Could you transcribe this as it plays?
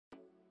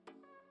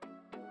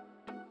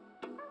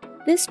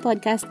This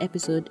podcast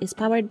episode is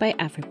powered by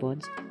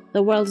AfriPods,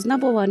 the world's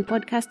 #1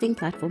 podcasting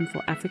platform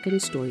for African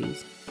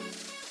stories.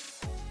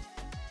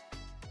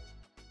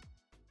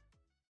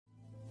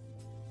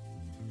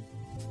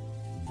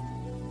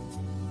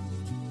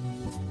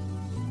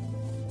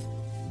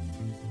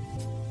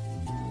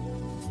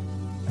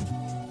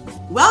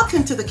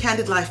 Welcome to the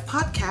Candid Life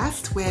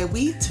podcast, where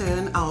we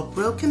turn our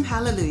broken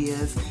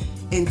hallelujahs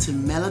into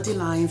melody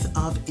lines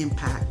of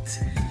impact.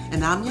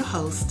 And I'm your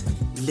host,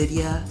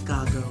 Lydia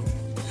Gargo.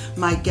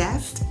 My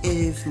guest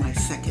is my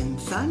second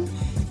son,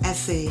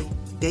 S.A.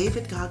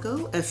 David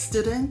Gargo, a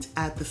student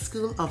at the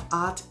School of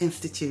Art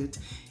Institute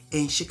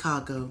in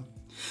Chicago.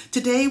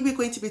 Today we're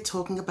going to be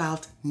talking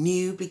about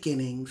new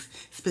beginnings.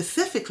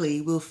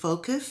 Specifically, we'll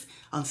focus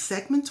on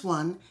segment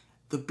 1,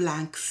 the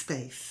blank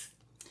space.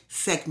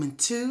 Segment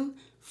 2,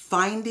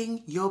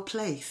 finding your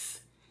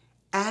place.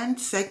 And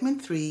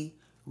segment 3,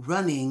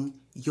 running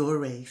your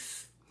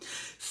race.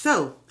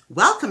 So,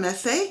 welcome,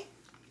 S.A.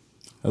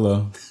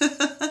 Hello.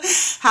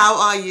 How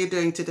are you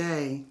doing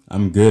today?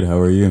 I'm good. How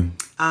are you?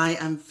 I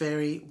am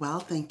very well,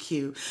 thank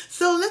you.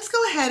 So let's go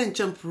ahead and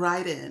jump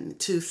right in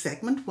to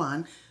segment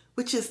 1,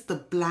 which is the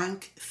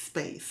blank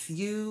space.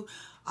 You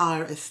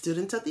are a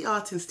student at the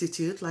Art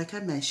Institute, like I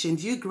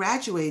mentioned. You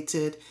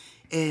graduated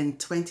in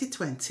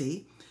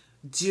 2020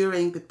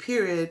 during the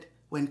period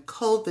when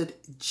COVID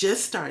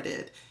just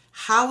started.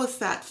 How was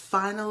that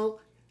final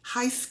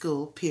high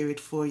school period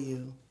for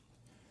you?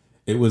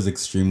 It was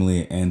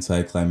extremely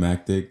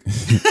anticlimactic.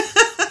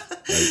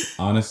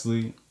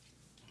 Honestly,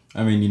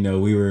 I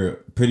mean, we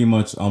were pretty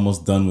much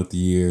almost done with the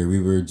year. We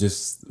were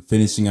just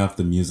finishing off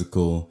the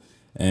musical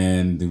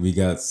and we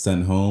got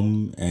sent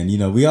home. And,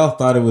 we all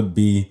thought it would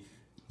be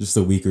just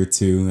a week or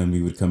two and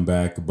we would come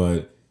back,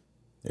 but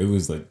it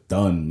was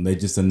done. They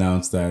just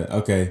announced that,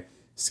 okay,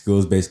 school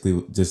is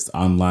basically just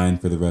online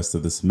for the rest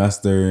of the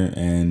semester,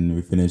 and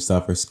we finished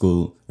off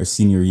our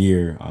senior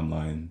year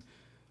online.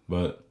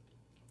 But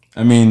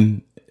I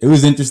mean, it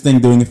was interesting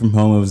doing it from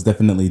home. It was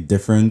definitely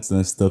different, and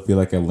I still feel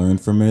like I learned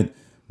from it.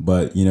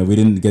 But, we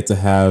didn't get to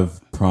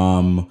have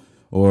prom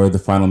or the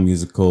final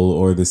musical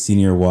or the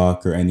senior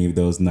walk or any of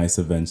those nice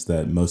events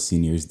that most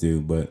seniors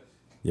do. But,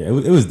 yeah,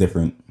 it was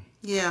different.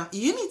 Yeah,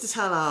 you need to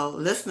tell our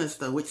listeners,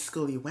 though, which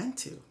school you went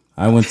to.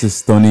 I went to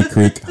Stony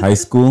Creek High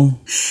School.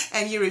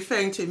 And you're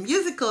referring to a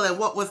musical, and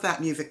what was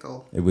that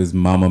musical? It was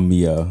Mamma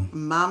Mia.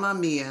 Mamma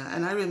Mia.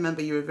 And I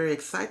remember you were very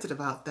excited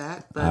about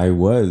that. But I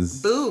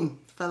was. Boom.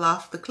 Fell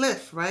off the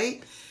cliff,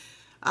 right?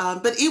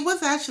 But it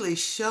was actually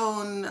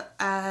shown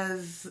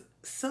as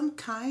some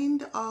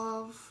kind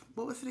of,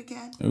 what was it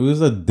again? It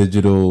was a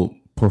digital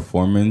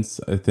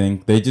performance, I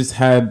think. They took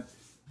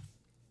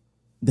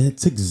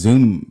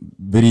Zoom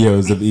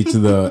videos of each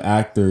of the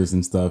actors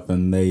and stuff,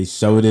 and they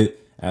showed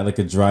it at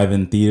a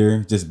drive-in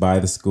theater just by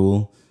the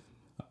school.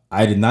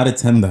 I did not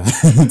attend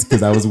that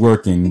because I was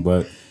working,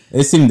 but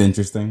it seemed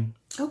interesting.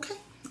 Okay.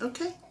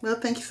 Well,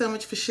 thank you so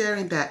much for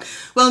sharing that.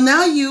 Well,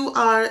 now you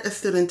are a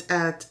student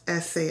at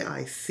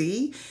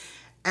SAIC,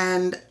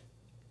 and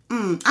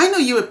I know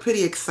you were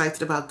pretty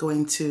excited about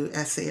going to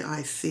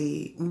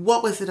SAIC.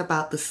 What was it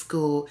about the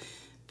school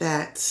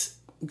that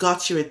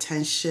got your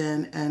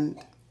attention, and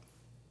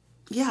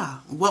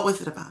what was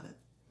it about it?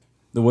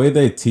 The way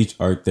they teach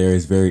art there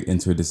is very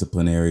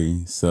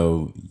interdisciplinary,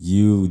 so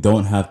you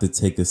don't have to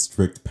take a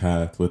strict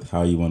path with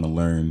how you want to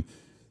learn.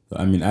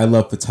 I mean, I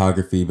love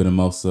photography, but I'm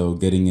also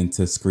getting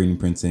into screen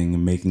printing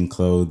and making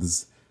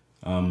clothes.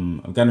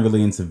 I've gotten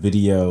really into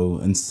video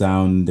and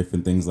sound,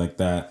 different things like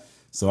that.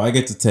 So I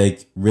get to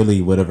take really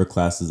whatever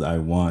classes I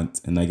want,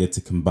 and I get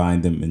to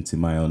combine them into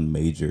my own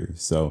major.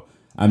 So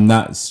I'm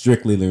not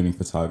strictly learning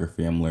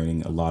photography. I'm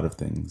learning a lot of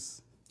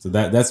things. So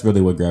that's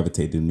really what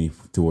gravitated me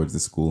towards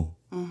the school.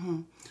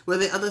 Mm-hmm. Were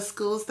there other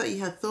schools that you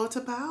had thought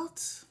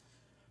about?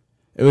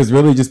 It was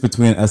really just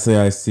between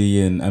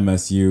SAIC and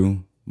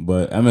MSU.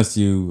 But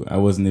MSU, I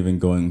wasn't even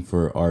going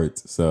for art,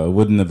 so it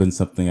wouldn't have been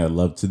something I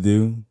loved to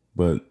do.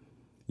 But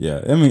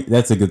yeah, I mean,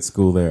 that's a good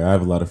school there. I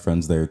have a lot of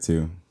friends there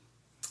too.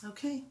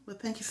 Okay, well,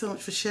 thank you so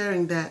much for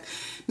sharing that.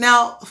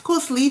 Now, of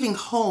course, leaving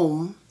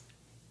home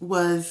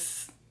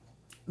was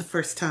the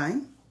first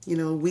time.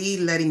 We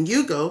letting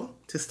you go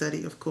to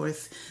study, of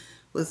course,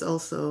 was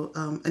also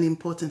an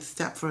important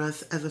step for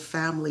us as a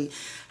family.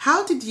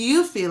 How did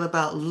you feel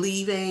about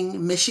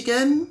leaving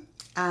Michigan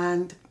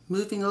and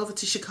moving over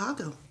to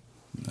Chicago?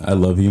 I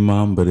love you,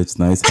 Mom, but it's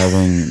nice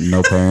having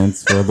no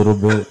parents for a little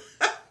bit.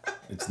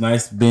 It's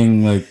nice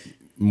being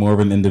more of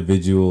an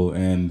individual,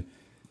 and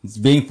it's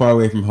being far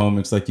away from home.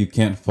 It's you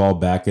can't fall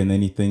back in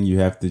anything. You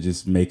have to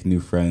just make new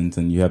friends,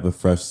 and you have a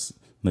fresh,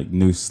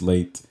 new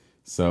slate.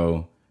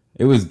 So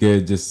it was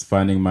good just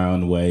finding my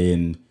own way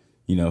and,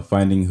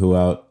 finding who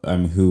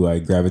I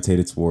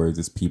gravitated towards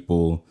as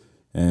people.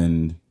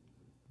 And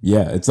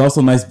yeah, it's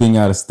also nice being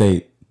out of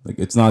state.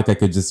 It's not like I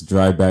could just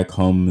drive back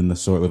home in the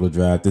short little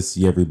drive to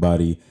see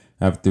everybody.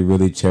 I have to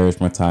really cherish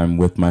my time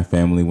with my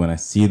family when I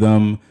see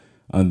them,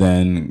 and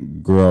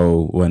then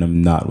grow when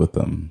I'm not with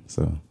them.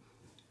 So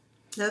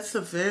that's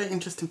a very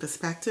interesting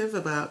perspective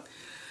about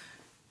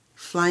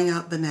flying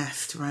out the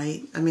nest,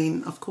 right? I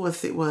mean, of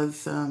course, it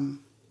was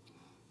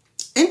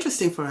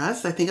interesting for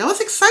us. I think I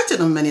was excited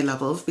on many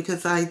levels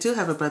because I do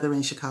have a brother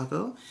in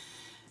Chicago.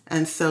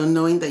 And so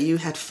knowing that you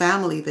had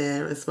family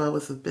there as well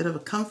was a bit of a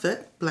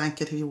comfort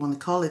blanket, if you want to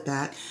call it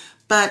that.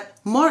 But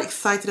more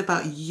excited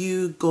about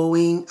you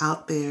going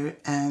out there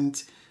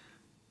and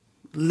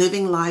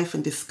living life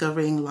and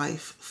discovering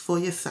life for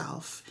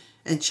yourself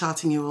and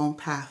charting your own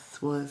path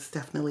was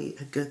definitely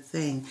a good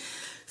thing.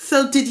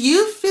 So did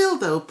you feel,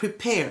 though,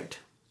 prepared?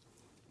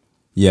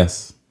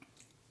 Yes.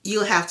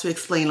 You'll have to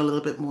explain a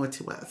little bit more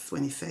to us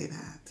when you say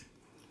that.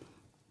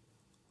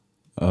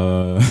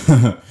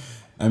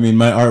 I mean,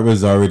 my art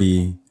was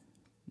already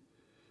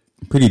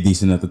pretty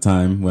decent at the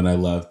time when I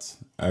left.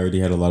 I already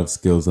had a lot of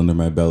skills under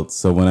my belt.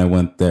 So when I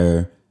went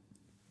there,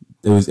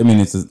 it's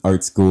an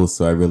art school,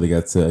 so I really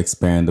got to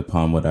expand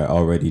upon what I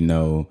already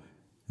know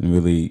and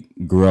really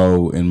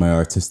grow in my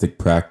artistic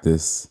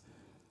practice.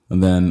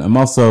 And then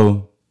I've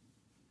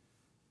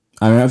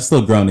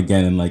still grown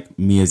again in like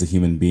me as a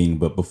human being,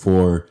 but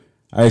before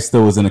I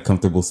still was in a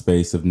comfortable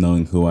space of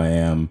knowing who I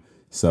am.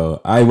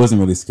 So I wasn't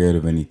really scared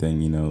of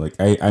anything, like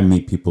I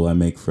meet people, I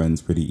make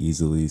friends pretty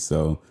easily.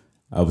 So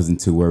I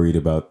wasn't too worried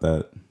about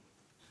that.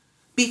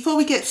 Before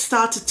we get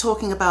started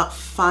talking about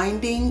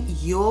finding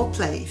your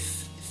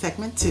place,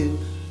 segment 2,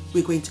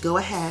 we're going to go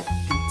ahead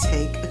and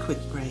take a quick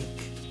break.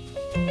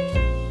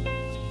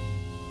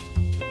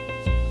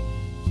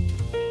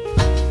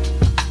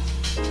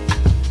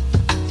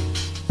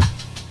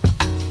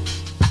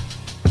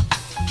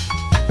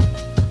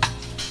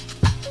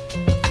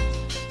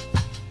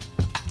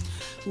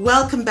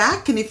 Welcome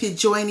back, and if you're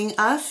joining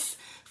us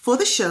for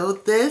the show,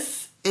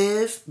 this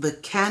is the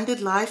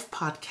Candid Life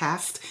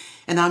Podcast,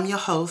 and I'm your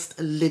host,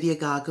 Lydia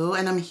Gago,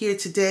 and I'm here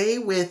today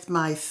with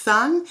my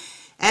son,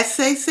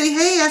 Essay. Say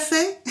hey,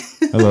 Essay.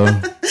 Hello.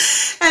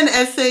 And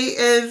Essay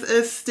is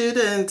a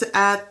student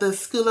at the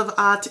School of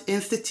Art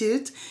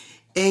Institute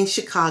in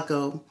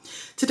Chicago.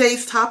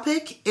 Today's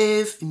topic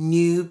is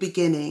new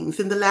beginnings.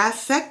 In the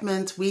last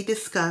segment, we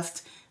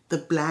discussed the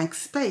blank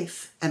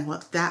space and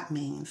what that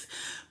means.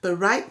 But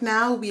right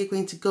now, we are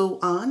going to go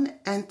on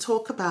and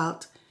talk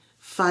about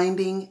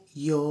finding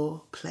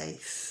your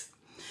place.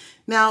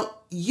 Now,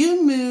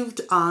 you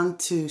moved on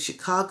to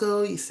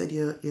Chicago. You said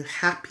you're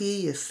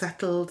happy, you're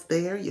settled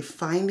there, you're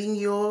finding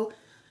your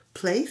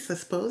place, I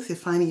suppose. You're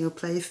finding your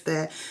place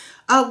there.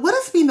 What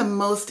has been the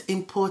most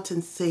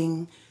important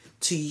thing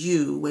to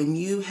you when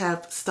you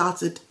have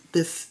started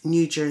this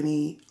new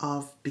journey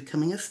of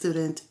becoming a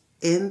student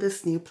in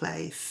this new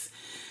place?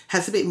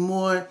 Has it been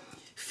more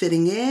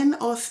fitting in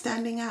or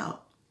standing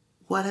out?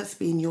 What has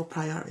been your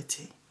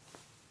priority?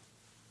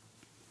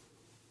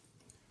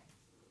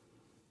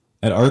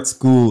 At art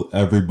school,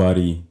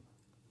 everybody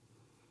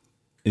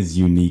is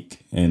unique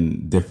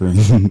and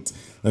different.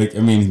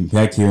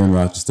 Back here in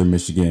Rochester,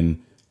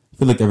 Michigan, I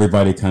feel like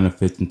everybody kind of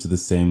fits into the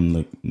same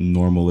like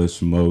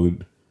normalish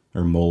mode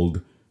or mold.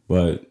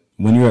 But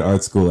when you're at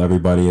art school,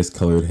 everybody has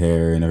colored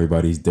hair and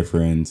everybody's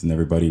different and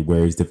everybody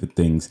wears different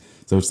things.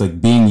 So it's like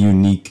being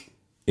unique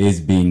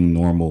is being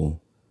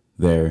normal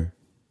there.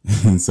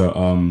 And so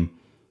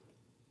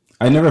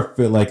I never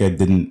felt like I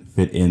didn't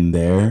fit in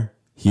there.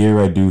 Here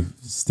I do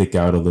stick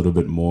out a little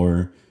bit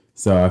more.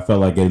 So I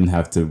felt like I didn't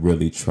have to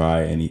really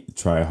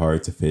try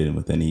hard to fit in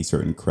with any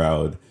certain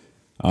crowd.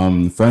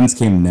 Friends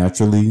came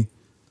naturally.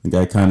 Like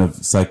I kind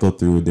of cycled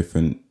through a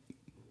different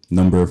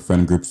number of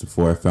friend groups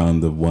before I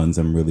found the ones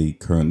I'm really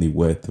currently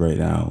with right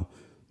now.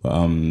 But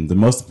the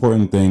most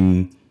important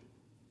thing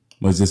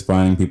was just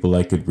finding people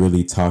I could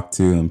really talk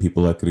to and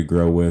people I could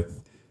grow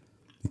with,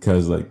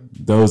 because like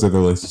those are the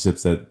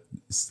relationships that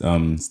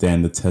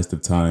stand the test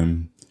of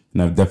time.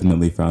 And I've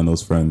definitely found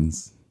those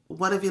friends.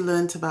 What have you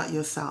learned about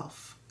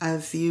yourself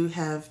as you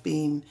have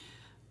been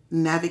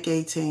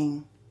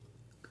navigating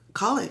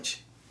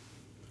college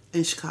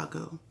in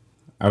Chicago?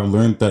 I've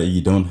learned that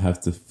you don't have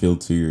to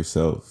filter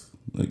yourself.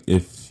 Like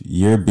if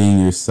you're being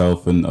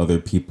yourself and other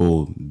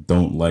people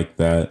don't like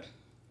that,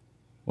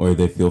 or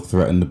they feel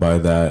threatened by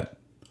that,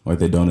 or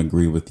they don't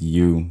agree with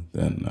you,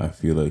 then I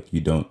feel like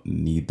you don't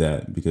need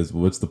that. Because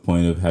what's the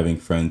point of having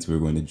friends who are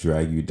going to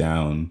drag you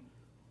down,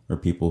 or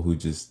people who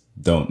just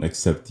don't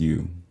accept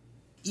you?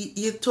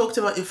 You talked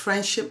about your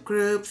friendship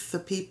groups, the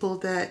people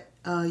that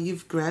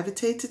you've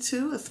gravitated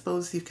to. I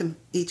suppose you can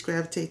each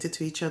gravitate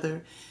to each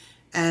other,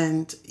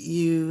 and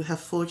you have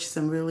forged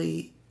some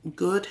really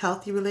good,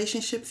 healthy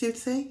relationships, you'd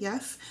say,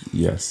 yes?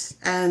 Yes.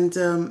 And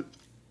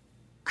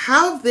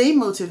how have they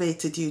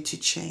motivated you to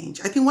change?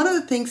 I think one of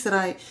the things that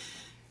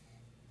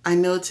I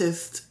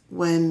noticed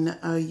when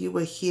you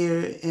were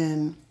here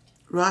in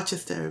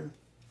Rochester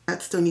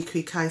at Stony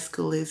Creek High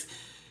School is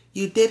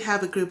you did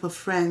have a group of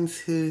friends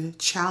who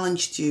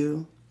challenged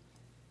you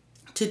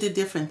to do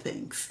different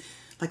things,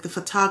 like the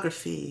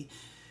photography,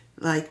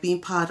 like being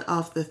part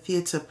of the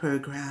theater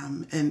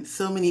program, and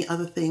so many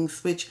other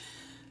things, which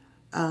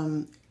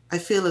I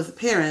feel as a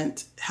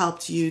parent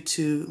helped you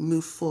to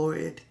move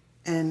forward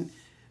and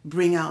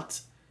bring out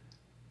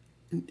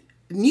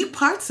new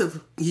parts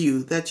of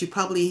you that you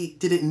probably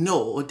didn't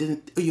know or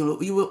didn't,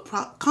 you were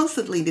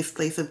constantly in this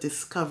place of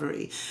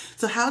discovery.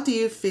 So how do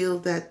you feel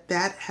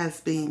that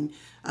has been,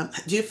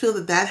 do you feel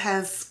that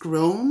has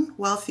grown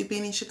whilst you've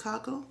been in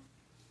Chicago?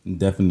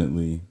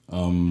 Definitely.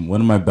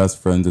 One of my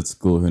best friends at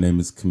school, her name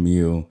is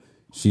Camille.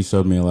 She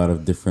showed me a lot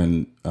of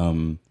different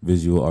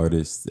visual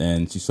artists,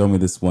 and she showed me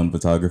this one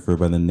photographer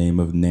by the name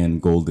of Nan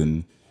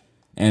Golden.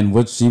 And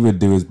what she would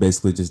do is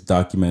basically just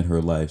document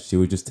her life. She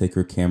would just take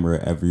her camera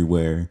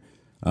everywhere.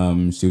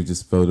 She would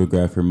just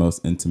photograph her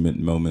most intimate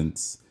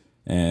moments.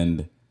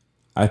 And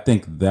I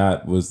think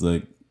that was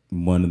like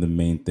one of the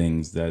main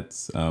things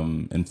that's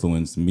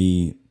influenced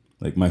me,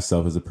 like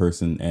myself as a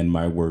person and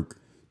my work,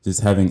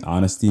 just having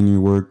honesty in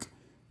your work.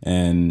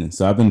 And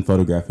so I've been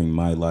photographing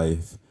my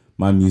life,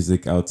 my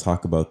music. I'll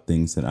talk about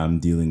things that I'm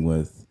dealing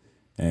with,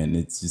 and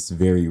it's just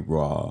very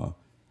raw.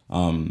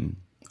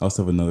 I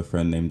also have another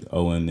friend named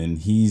Owen, and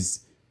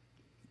his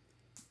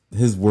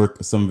work,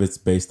 some of it's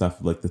based off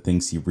of like the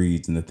things he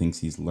reads and the things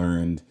he's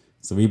learned.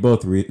 So we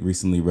both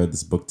recently read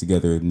this book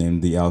together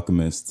named The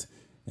Alchemist,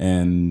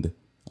 and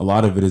a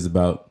lot of it is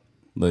about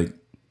like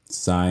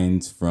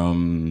signs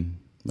from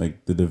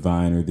like the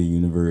divine or the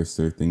universe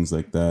or things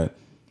like that.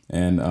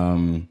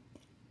 And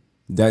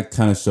that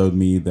kind of showed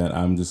me that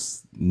I'm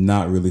just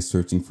not really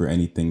searching for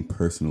anything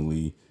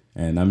personally,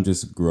 and I'm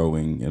just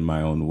growing in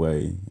my own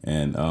way.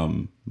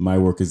 And my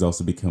work has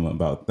also become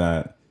about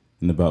that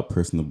and about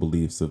personal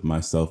beliefs of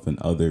myself and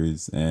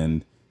others.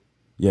 And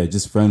yeah,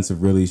 just friends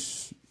have really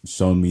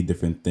shown me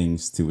different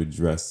things to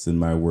address in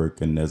my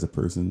work and as a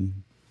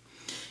person.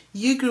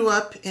 You grew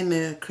up in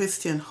a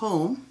Christian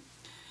home,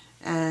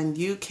 and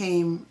you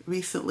came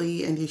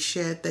recently and you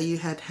shared that you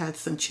had had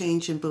some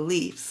change in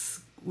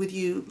beliefs. Would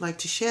you like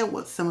to share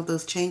what some of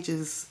those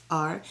changes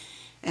are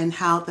and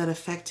how that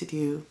affected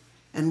you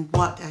and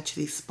what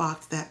actually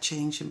sparked that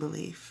change in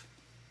belief?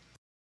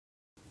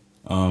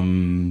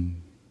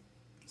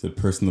 So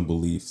personal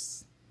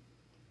beliefs.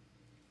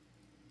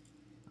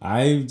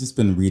 I've just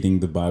been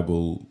reading the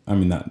Bible. I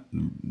mean, not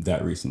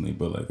that recently,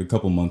 but like a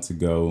couple months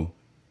ago,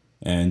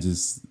 and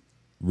just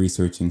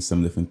researching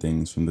some different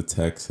things from the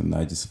text, and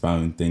I just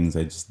found things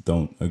I just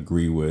don't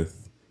agree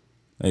with.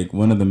 Like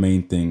one of the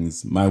main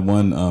things, my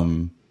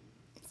one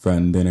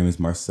friend, their name is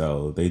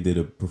Marcel, they did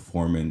a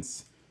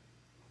performance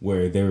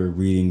where they were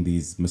reading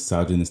these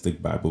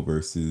misogynistic Bible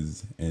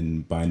verses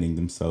and binding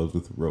themselves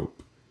with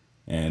rope.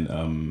 And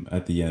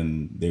at the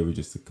end, they were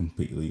just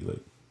completely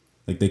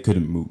like they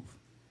couldn't move.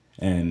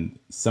 And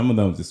some of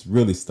them just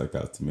really stuck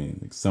out to me.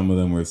 Like some of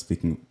them were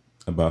speaking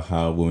about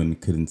how women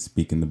couldn't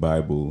speak in the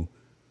Bible,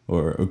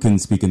 or couldn't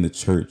speak in the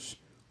church,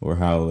 or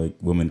how like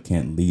women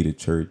can't lead a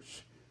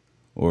church,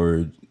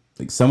 or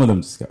like some of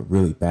them just got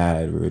really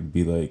bad, where it'd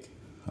be like,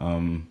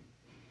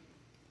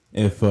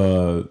 if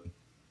a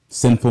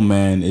sinful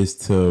man is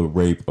to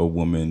rape a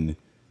woman,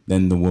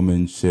 then the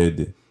woman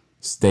should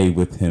stay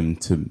with him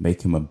to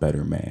make him a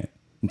better man.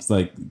 It's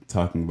like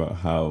talking about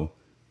how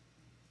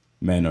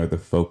men are the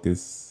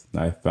focus.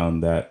 I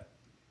found that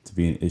to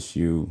be an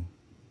issue.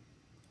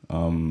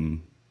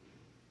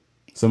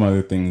 Some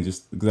other things,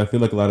 just because I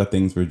feel like a lot of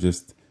things were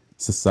just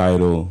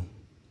societal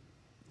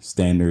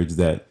standards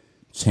that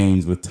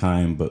change with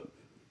time, but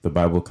the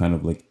Bible kind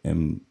of like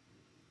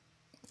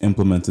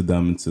implemented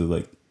them into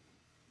like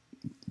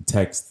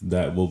text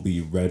that will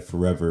be read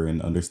forever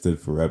and understood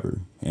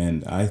forever.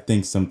 And I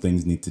think some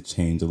things need to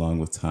change along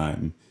with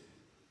time.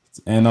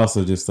 And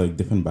also just like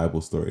different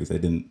Bible stories. I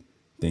didn't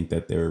think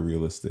that they were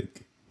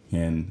realistic.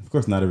 And of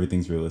course, not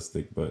everything's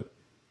realistic, but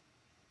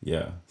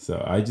yeah.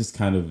 So I just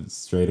kind of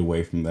strayed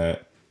away from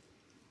that.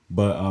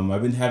 But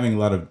I've been having a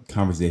lot of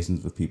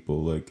conversations with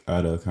people. Like I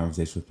had a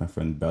conversation with my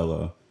friend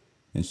Bella,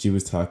 and she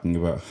was talking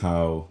about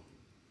how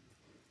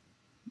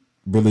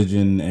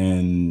religion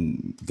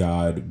and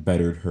God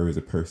bettered her as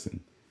a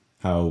person.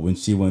 How when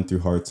she went through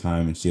hard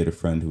time and she had a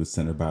friend who would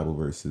send her Bible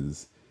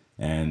verses,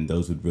 and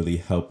those would really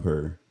help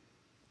her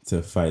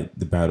to fight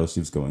the battle she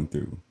was going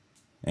through.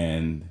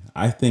 And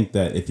I think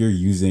that if you're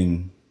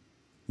using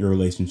your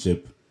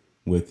relationship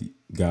with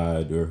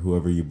God or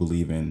whoever you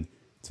believe in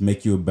to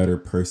make you a better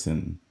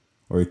person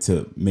or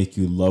to make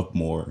you love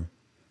more,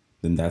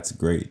 then that's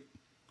great.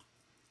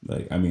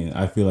 Like, I mean,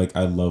 I feel like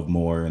I love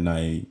more and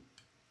I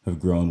have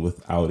grown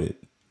without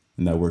it,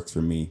 and that works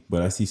for me.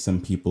 But I see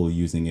some people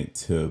using it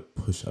to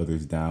push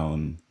others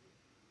down,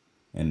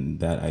 and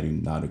that I do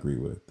not agree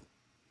with.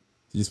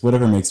 Just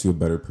whatever makes you a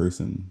better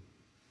person.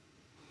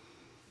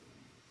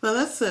 Well,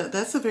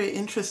 that's a very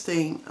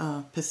interesting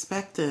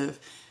perspective.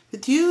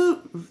 Do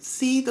you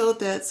see, though,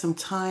 that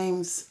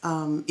sometimes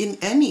in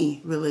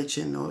any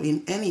religion or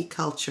in any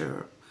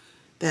culture,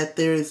 that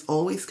there is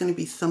always going to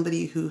be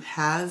somebody who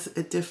has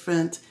a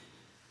different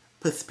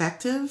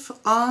perspective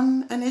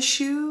on an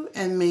issue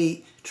and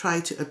may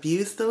try to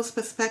abuse those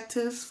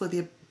perspectives for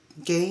their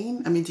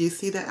gain? I mean, do you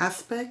see that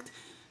aspect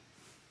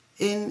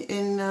in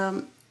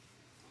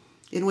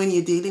when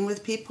you're dealing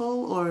with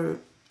people or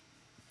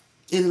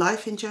in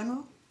life in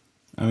general?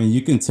 I mean,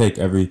 you can take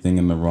everything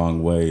in the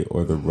wrong way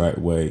or the right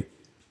way,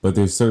 But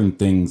there's certain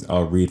things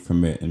I'll read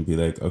from it and be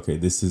like, okay,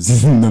 this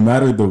is, no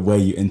matter the way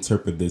you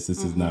interpret this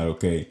is not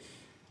okay.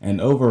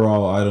 And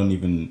overall, a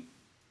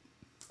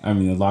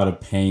lot of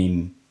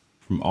pain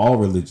from all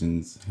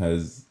religions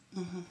has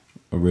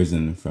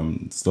arisen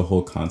from just the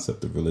whole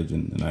concept of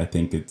religion. And I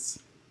think it's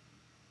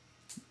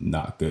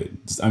not good.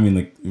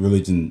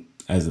 Religion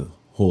as a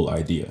whole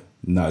idea,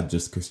 not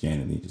just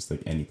Christianity, just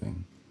like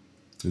anything.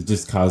 It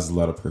just causes a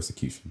lot of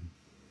persecution.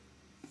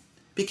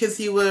 Because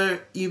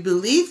you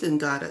believed in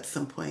God at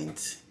some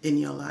point in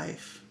your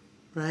life,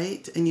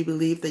 right? And you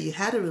believed that you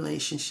had a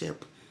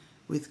relationship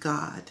with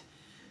God.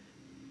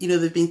 There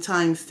have been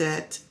times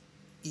that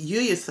you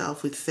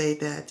yourself would say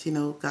that,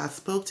 God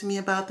spoke to me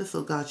about this,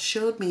 or God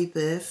showed me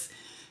this.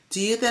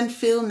 Do you then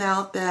feel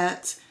now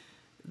that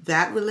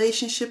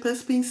relationship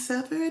has been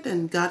severed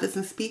and God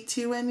doesn't speak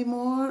to you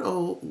anymore?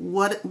 Or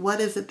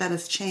what is it that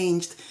has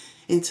changed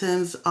in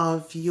terms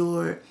of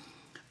your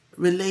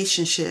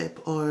relationship,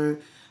 or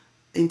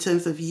in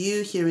terms of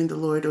you hearing the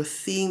Lord or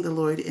seeing the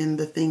Lord in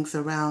the things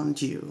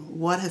around you?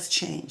 What has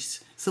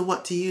changed? So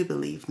what do you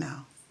believe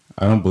now?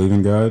 I don't believe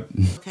in God.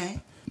 Okay.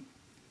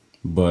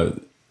 But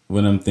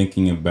when I'm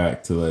thinking it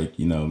back to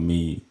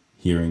me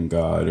hearing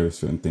God or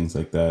certain things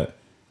like that,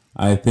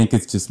 I think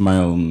it's just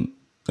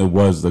it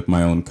was like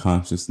my own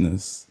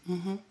consciousness.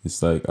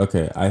 It's like,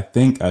 okay, I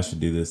think I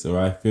should do this, or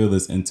I feel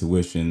this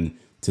intuition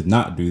to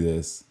not do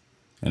this.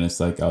 And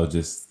it's like, I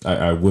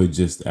would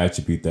just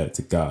attribute that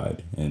to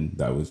God. And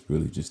that was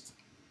really just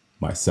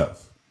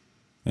myself.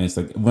 And it's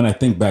like, when I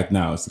think back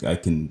now, it's like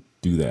I can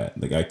do that.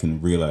 Like I can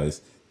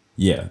realize,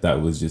 yeah,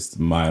 that was just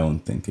my own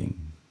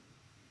thinking.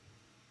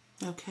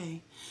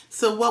 Okay.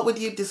 So what would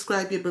you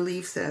describe your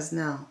beliefs as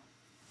now?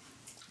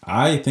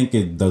 I think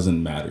it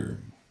doesn't matter.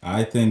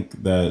 I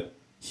think that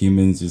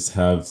humans just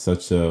have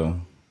such a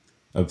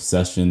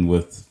obsession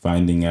with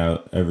finding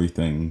out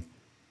everything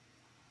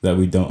that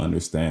we don't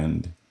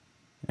understand.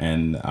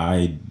 And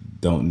I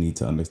don't need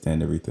to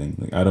understand everything.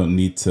 Like I don't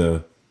need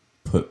to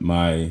put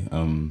my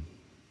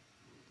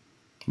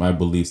my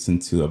beliefs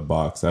into a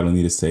box. I don't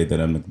need to say that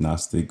I'm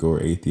agnostic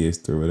or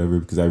atheist or whatever,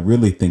 because I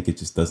really think it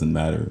just doesn't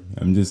matter.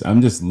 I'm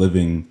just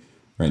living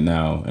right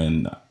now,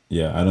 and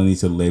yeah, I don't need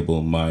to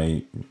label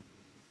my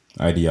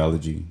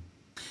ideology.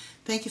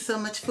 Thank you so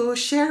much for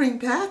sharing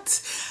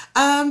that.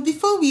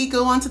 Before we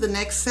go on to the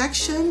next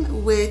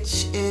section,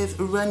 which is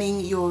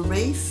running your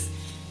race,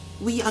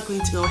 we are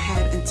going to go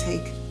ahead and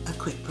take a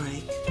quick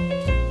break.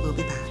 We'll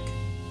be back.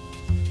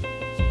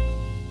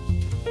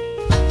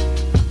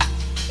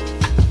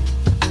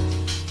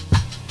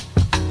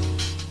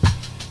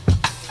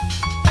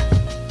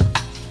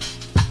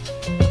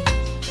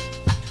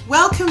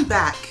 Welcome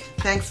back.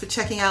 Thanks for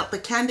checking out the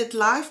Candid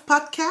Life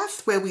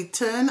podcast, where we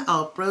turn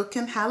our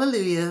broken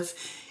hallelujahs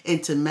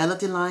into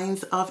melody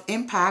lines of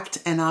impact.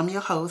 And I'm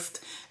your host,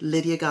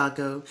 Lydia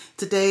Gargo.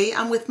 Today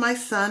I'm with my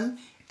son,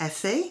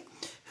 Essay,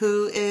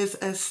 who is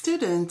a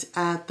student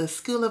at the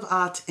School of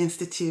Art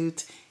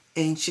Institute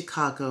in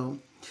Chicago.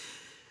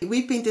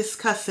 We've been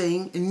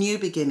discussing new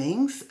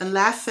beginnings, and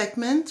last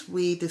segment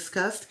we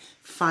discussed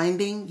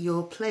finding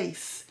your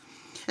place.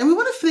 And we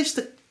want to finish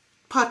the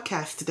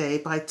podcast today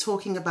by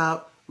talking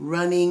about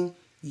running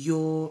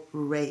your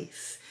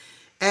race.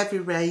 Every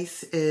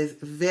race is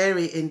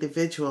very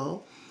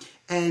individual,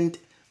 and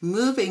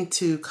moving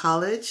to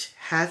college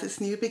has its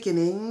new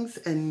beginnings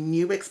and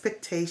new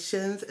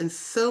expectations and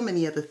so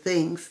many other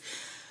things.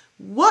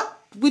 What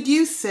would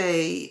you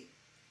say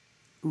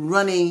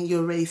running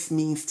your race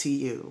means to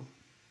you?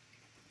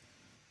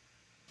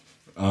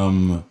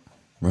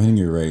 Running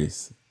your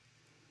race,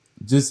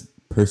 just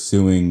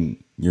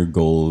pursuing your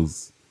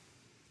goals,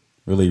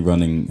 really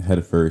running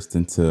headfirst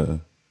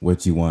into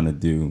what you want to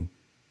do.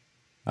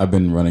 I've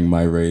been running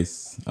my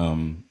race.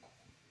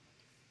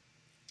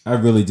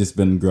 I've really just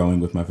been growing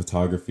with my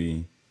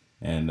photography,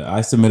 and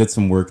I submitted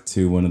some work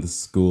to one of the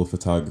school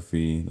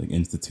photography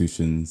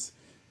institutions,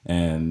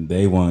 and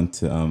they want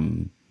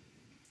to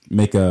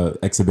make a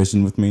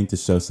exhibition with me to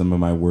show some of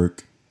my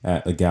work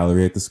at a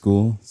gallery at the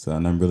school.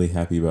 And I'm really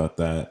happy about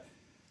that.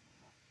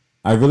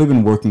 I've really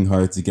been working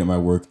hard to get my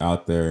work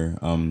out there.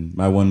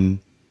 My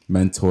one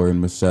mentor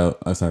in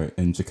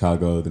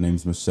Chicago, the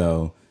name's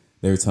Michelle.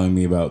 They were telling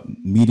me about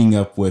meeting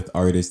up with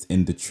artists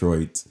in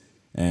Detroit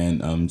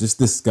and just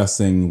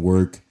discussing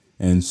work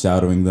and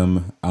shadowing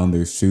them on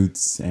their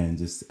shoots and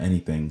just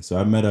anything. So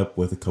I met up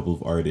with a couple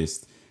of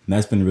artists, and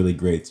that's been really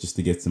great just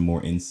to get some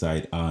more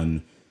insight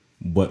on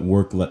what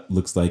work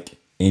looks like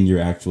in your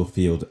actual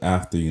field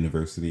after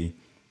university.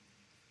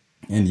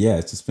 And yeah,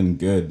 it's just been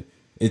good.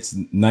 It's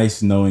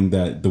nice knowing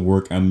that the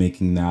work I'm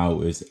making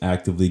now is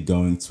actively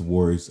going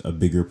towards a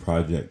bigger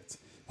project.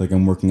 Like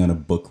I'm working on a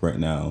book right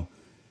now,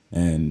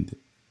 and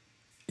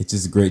it's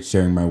just great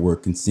sharing my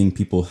work and seeing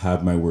people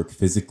have my work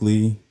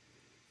physically.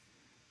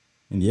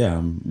 And yeah,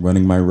 I'm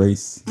running my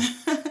race.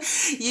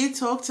 You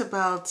talked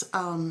about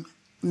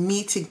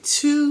meeting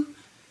two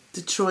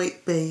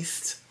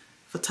Detroit-based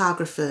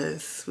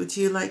photographers. Would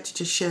you like to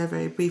just share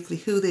very briefly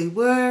who they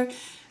were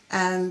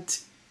and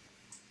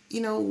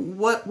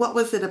what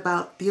was it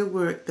about your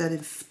work that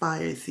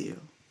inspires you?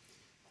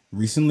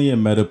 Recently, I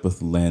met up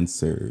with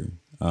Lancer.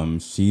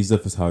 She's a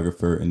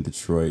photographer in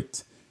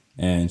Detroit,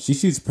 and she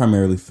shoots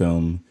primarily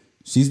film.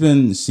 She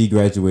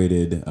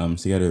graduated.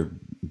 She got her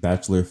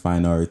Bachelor of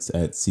Fine Arts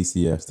at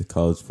CCS, the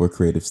College for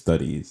Creative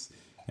Studies,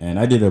 and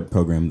I did a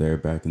program there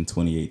back in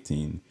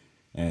 2018.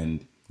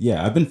 And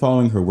yeah, I've been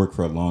following her work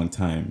for a long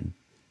time,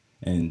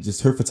 and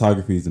just her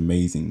photography is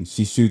amazing.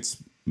 She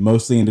shoots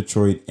mostly in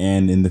Detroit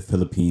and in the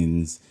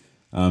Philippines,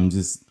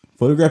 just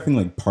photographing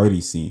like party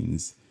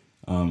scenes.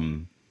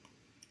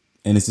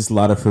 And it's just a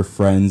lot of her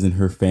friends and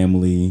her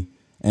family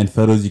and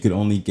photos you could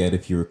only get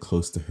if you were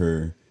close to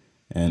her.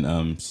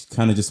 And she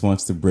kind of just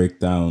wants to break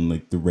down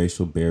like the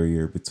racial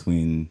barrier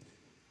between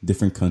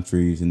different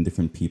countries and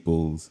different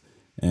peoples.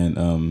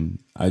 And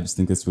I just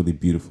think that's really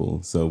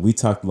beautiful. So we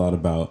talked a lot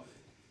about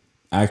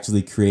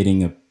actually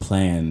creating a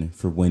plan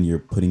for when you're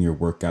putting your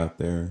work out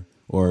there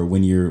or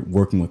when you're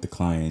working with the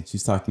client.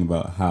 She's talking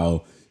about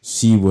how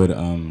she would,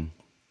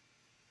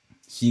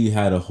 she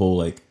had a whole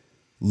like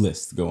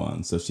list go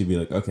on. So she'd be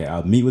like, okay,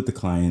 I'll meet with the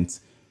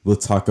clients. We'll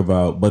talk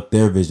about what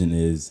their vision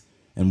is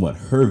and what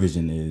her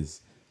vision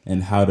is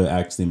and how to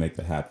actually make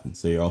that happen.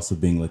 So you're also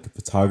being like a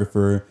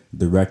photographer,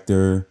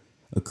 director,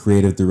 a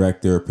creative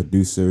director, a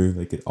producer,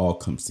 like it all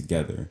comes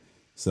together.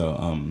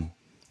 So,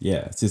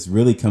 yeah, it just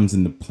really comes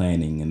into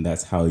planning, and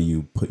that's how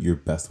you put your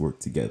best work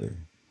together.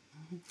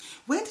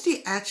 When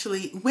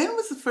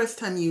was the first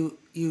time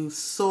you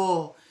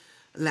saw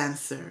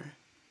Lancer?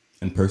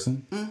 In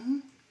person? Mm-hmm.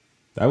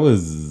 That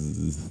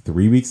was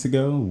 3 weeks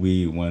ago.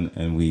 We went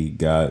and we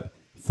got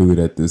food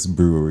at this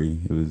brewery.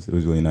 It was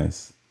really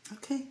nice.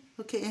 Okay.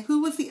 And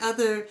who was the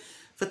other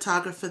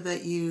photographer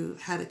that you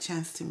had a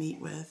chance to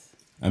meet with?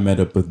 I met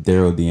up with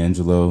Daryl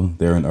D'Angelo.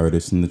 They're an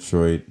artist in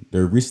Detroit.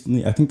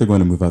 I think they're going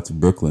to move out to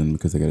Brooklyn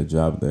because they got a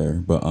job there.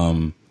 But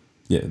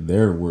yeah,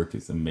 their work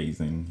is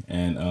amazing.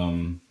 And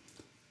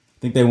I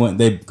think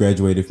they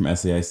graduated from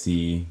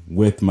SAIC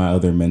with my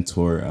other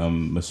mentor,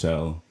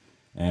 Michelle.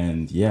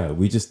 And yeah,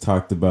 we just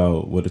talked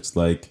about what it's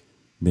like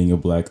being a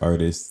Black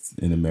artist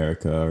in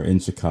America or in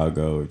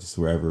Chicago or just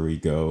wherever we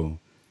go.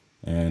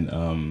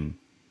 And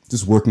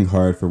just working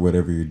hard for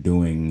whatever you're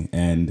doing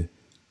and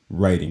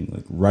writing.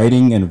 Like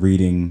writing and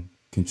reading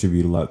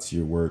contribute a lot to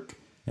your work.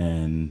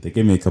 And they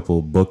gave me a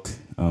couple book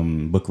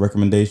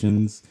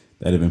recommendations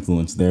that have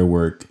influenced their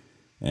work.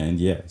 And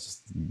yeah,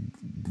 just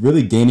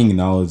really gaining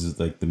knowledge is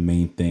like the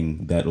main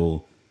thing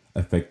that'll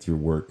affect your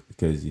work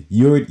because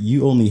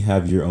you only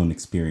have your own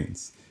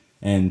experience.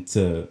 And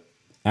to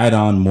add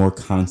on more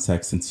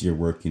context into your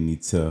work, you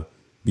need to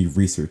be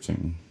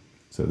researching.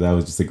 So that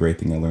was just a great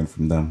thing I learned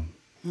from them.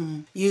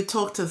 You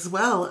talked as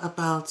well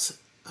about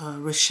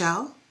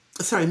Michelle.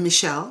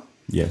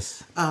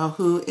 Yes.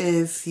 Who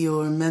is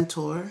your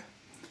mentor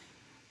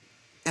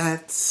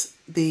at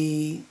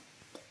the...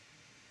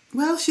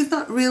 Well, she's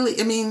not really...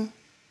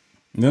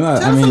 Tell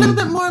us a little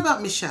bit more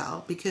about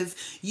Michelle, because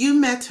you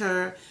met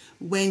her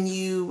when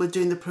you were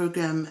doing the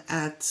program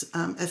at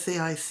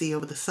SAIC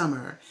over the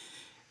summer.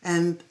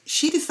 And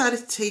she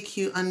decided to take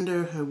you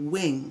under her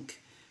wing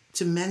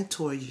to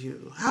mentor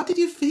you. How did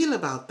you feel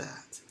about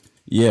that?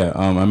 Yeah,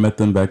 I met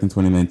them back in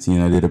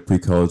 2019. I did a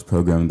pre-college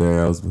program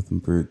there. I was with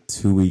them for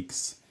 2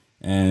 weeks.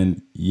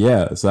 And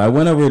yeah, so I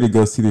went over to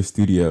go see their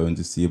studio and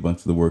just see a bunch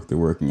of the work they're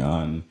working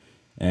on.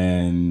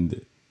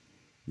 And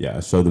yeah, I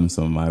showed them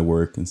some of my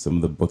work and some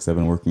of the books I've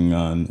been working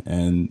on.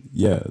 And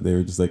yeah, they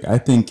were just like, I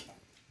think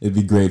it'd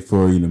be great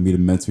for, me to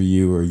mentor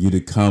you or you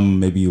to come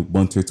maybe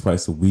once or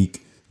twice a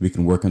week. We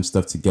can work on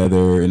stuff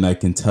together and I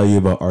can tell you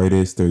about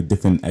artists or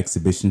different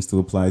exhibitions to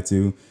apply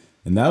to.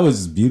 And that was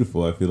just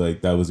beautiful. I feel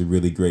like that was a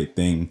really great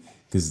thing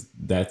because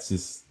that's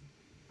just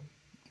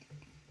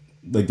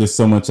like there's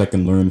so much I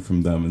can learn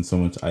from them and so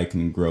much I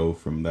can grow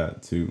from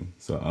that too.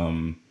 So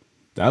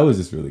that was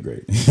just really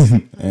great.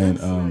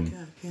 And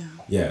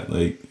yeah,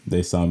 like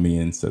they saw me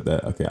and said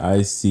that, okay,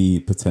 I see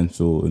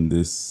potential in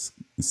this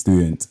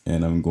student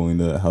and I'm going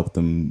to help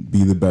them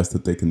be the best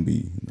that they can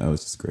be. That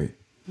was just great.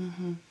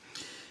 Mm-hmm.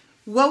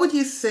 What would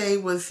you say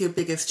was your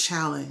biggest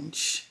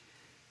challenge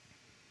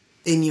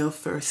in your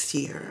first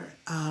year?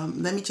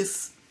 Let me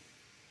just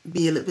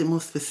be a little bit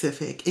more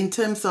specific in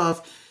terms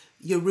of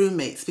your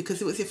roommates, because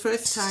it was your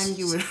first time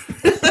you were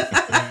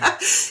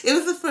it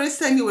was the first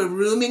time you were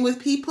rooming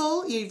with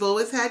people. You've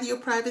always had your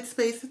private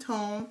space at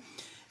home,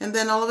 and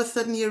then all of a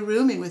sudden you're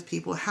rooming with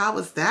people. How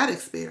was that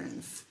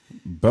experience?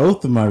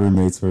 Both of my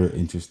roommates were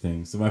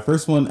interesting. So my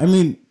first one,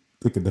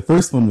 look, the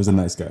first one was a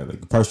nice guy,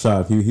 like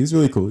Parshav. He's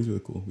really cool.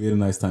 We had a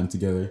nice time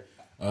together.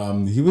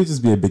 He would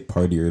just be a big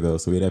partier though,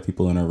 so we'd have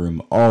people in our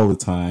room all the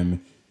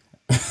time.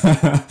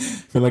 I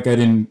feel like I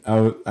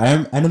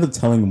ended up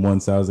telling him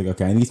once, I was like,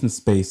 okay, I need some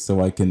space so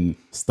I can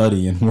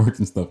study and work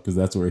and stuff because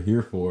that's what we're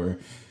here for.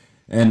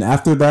 And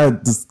after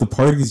that, the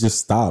parties just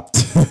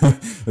stopped.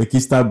 Like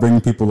he stopped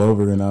bringing people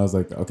over and I was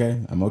like,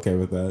 okay, I'm okay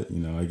with that.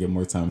 I get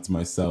more time to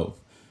myself.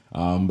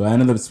 But I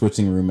ended up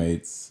switching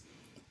roommates.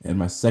 And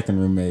my second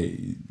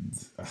roommate,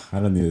 I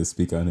don't need to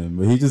speak on him,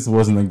 but he just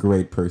wasn't a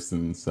great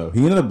person. So he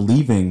ended up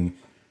leaving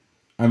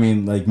I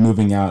mean, like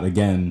moving out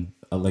again,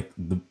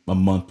 a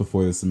month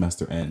before the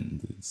semester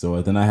ended.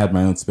 So then I had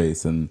my own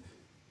space, and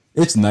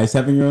it's nice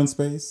having your own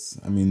space.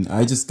 I mean,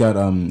 I just got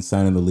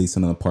signing the lease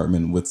on an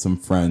apartment with some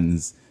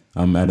friends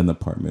at an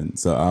apartment.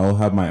 So I'll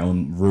have my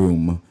own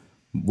room,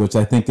 which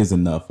I think is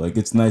enough. Like,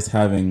 it's nice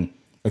having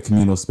a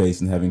communal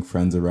space and having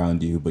friends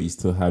around you, but you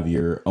still have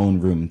your own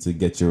room to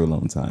get your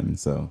alone time.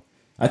 So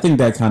I think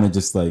that kind of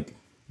just like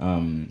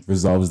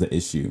resolves the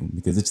issue,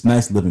 because it's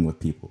nice living with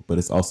people, but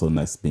it's also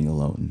nice being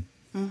alone.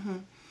 Mm-hmm.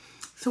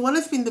 So what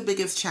has been the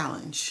biggest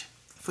challenge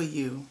for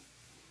you?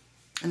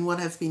 And what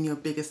has been your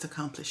biggest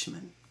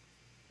accomplishment?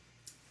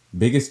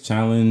 Biggest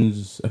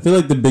challenge? I feel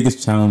like the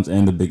biggest challenge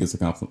and the biggest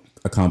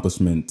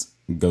accomplishment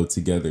go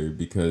together,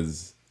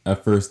 because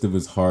at first it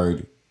was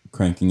hard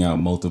cranking out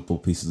multiple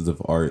pieces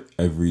of art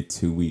every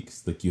 2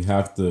 weeks. Like, you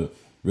have to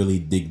really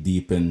dig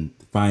deep and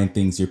find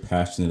things you're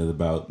passionate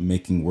about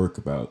making work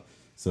about.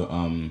 So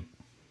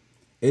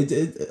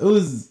it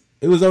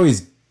was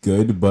always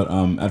good, but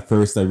at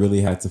first I really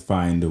had to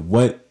find,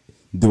 what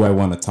do I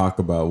want to talk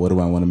about? What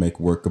do I want to make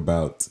work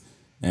about?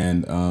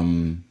 And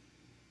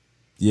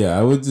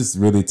I would just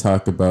really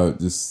talk about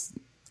just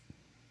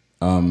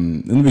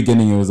in the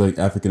beginning it was like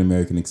African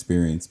American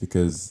experience,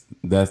 because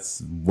that's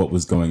what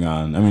was going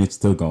on. I mean, it's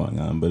still going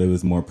on, but it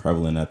was more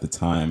prevalent at the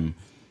time.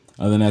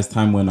 Then as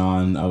time went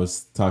on, I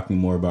was talking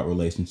more about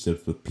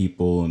relationships with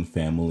people and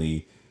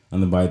family.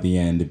 And then by the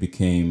end, it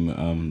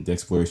became the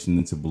exploration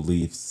into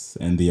beliefs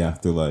and the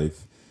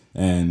afterlife.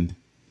 And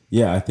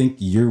yeah, I think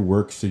your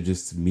work should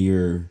just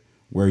mirror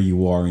where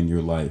you are in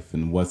your life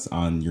and what's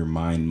on your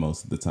mind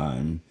most of the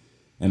time.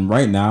 And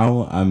right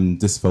now, I'm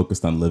just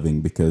focused on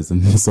living, because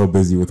I'm so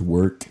busy with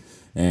work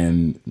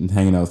and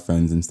hanging out with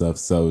friends and stuff.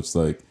 So it's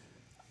like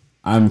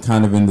I'm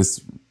kind of in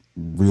this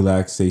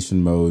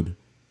relaxation mode,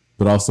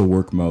 but also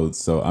work mode.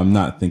 So I'm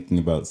not thinking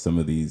about some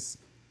of these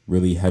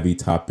really heavy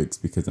topics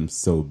because I'm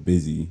so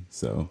busy.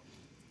 So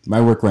my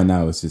work right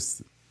now is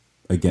just,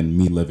 again,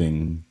 me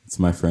living. It's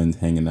my friends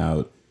hanging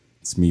out.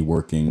 It's me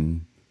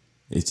working.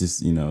 It's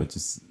just, it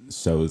just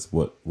shows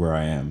where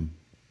I am.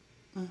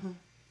 Mm-hmm.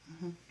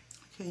 Mm-hmm.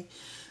 Okay.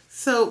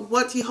 So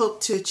what do you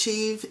hope to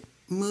achieve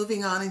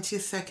moving on into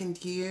your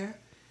second year?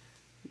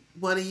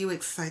 What are you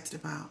excited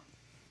about?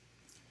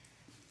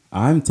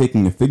 I'm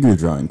taking a figure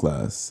drawing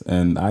class,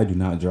 and I do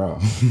not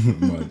draw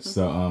much.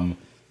 So I'm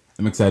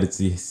excited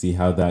to see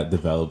how that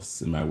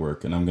develops in my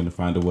work, and I'm going to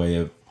find a way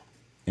of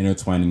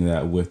intertwining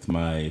that with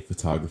my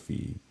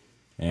photography.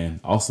 And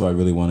also, I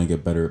really want to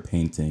get better at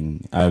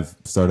painting. I've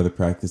started the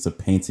practice of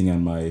painting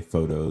on my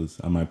photos,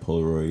 on my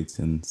Polaroids,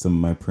 and some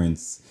of my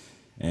prints.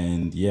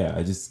 And yeah,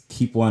 I just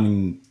keep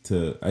wanting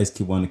to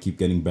keep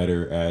getting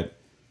better at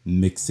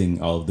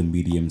mixing all of the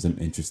mediums I'm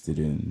interested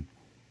in.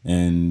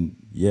 And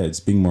yeah,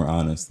 just being more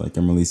honest. Like,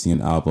 I'm releasing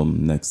an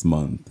album next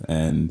month,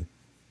 and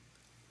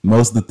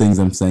most of the things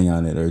I'm saying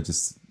on it are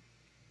just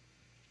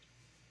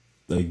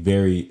like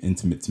very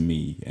intimate to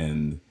me.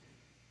 And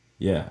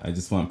yeah, I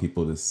just want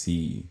people to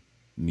see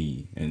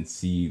me and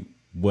see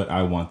what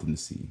I want them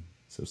to see.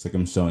 So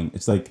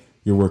it's like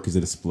your work is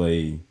a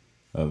display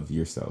of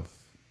yourself.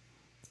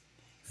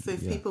 So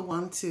if people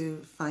want to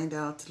find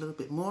out a little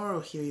bit more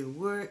or hear your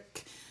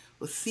work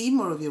or see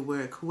more of your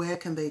work, where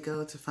can they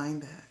go to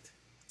find that?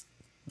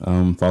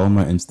 Follow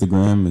my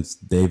Instagram. It's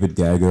David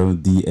Gago,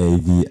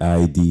 DavidGagoh.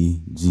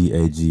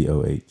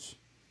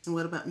 And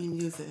what about your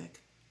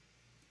music?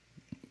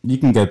 You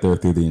can get there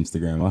through the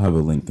Instagram. I'll have a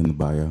link in the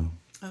bio.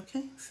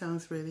 Okay,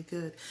 sounds really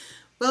good.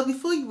 Well,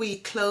 before we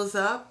close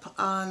up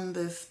on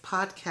this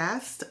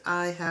podcast,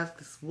 I have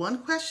this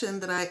one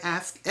question that I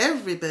ask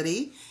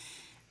everybody.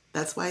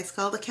 That's why it's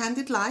called The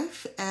Candid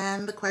Life.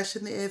 And the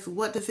question is,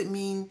 what does it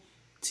mean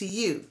to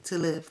you to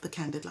live the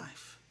candid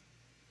life?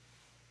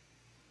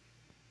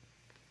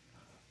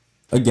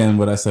 Again,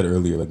 what I said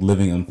earlier, like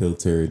living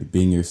unfiltered,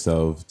 being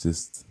yourself,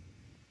 just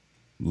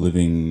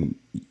living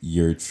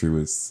your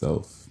truest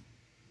self.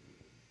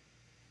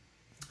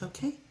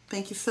 Okay,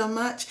 thank you so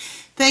much.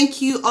 Thank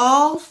you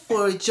all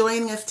for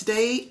joining us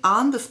today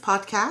on this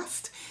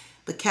podcast,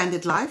 The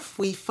Candid Life.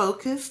 We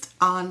focused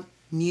on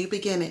new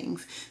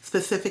beginnings.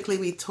 Specifically,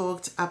 we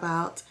talked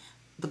about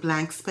the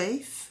blank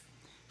space,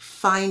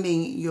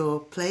 finding your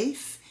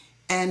place,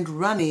 and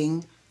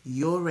running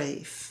your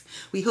race.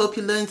 We hope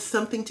you learned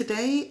something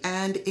today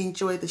and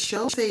enjoy the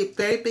show. Say a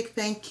very big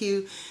thank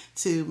you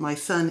to my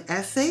son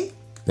Essay.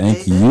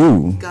 Thank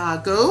you,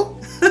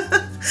 Gago,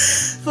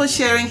 for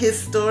sharing his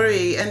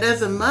story. And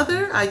as a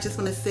mother, I just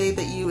want to say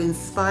that you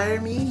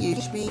inspire me, you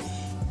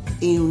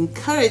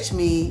encourage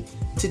me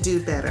to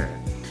do better.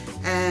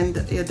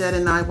 And your dad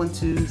and I want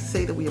to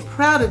say that we are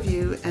proud of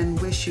you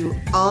and wish you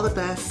all the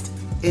best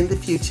in the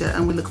future.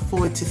 And we look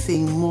forward to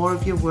seeing more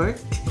of your work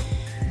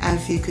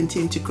as you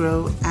continue to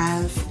grow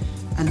as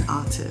an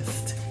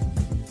artist.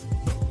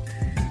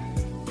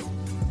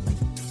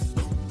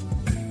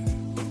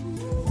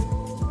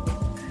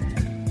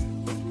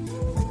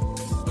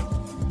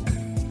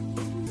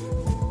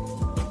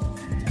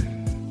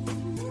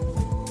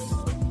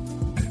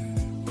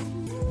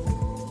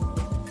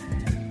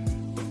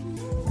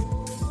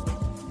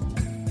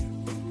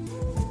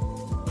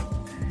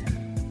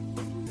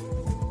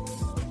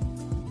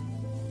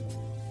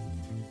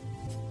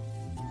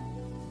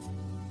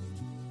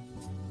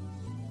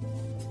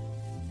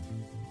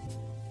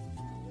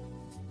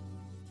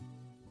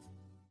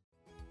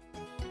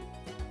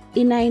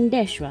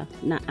 inaendeshwa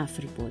na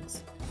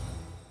Afripods.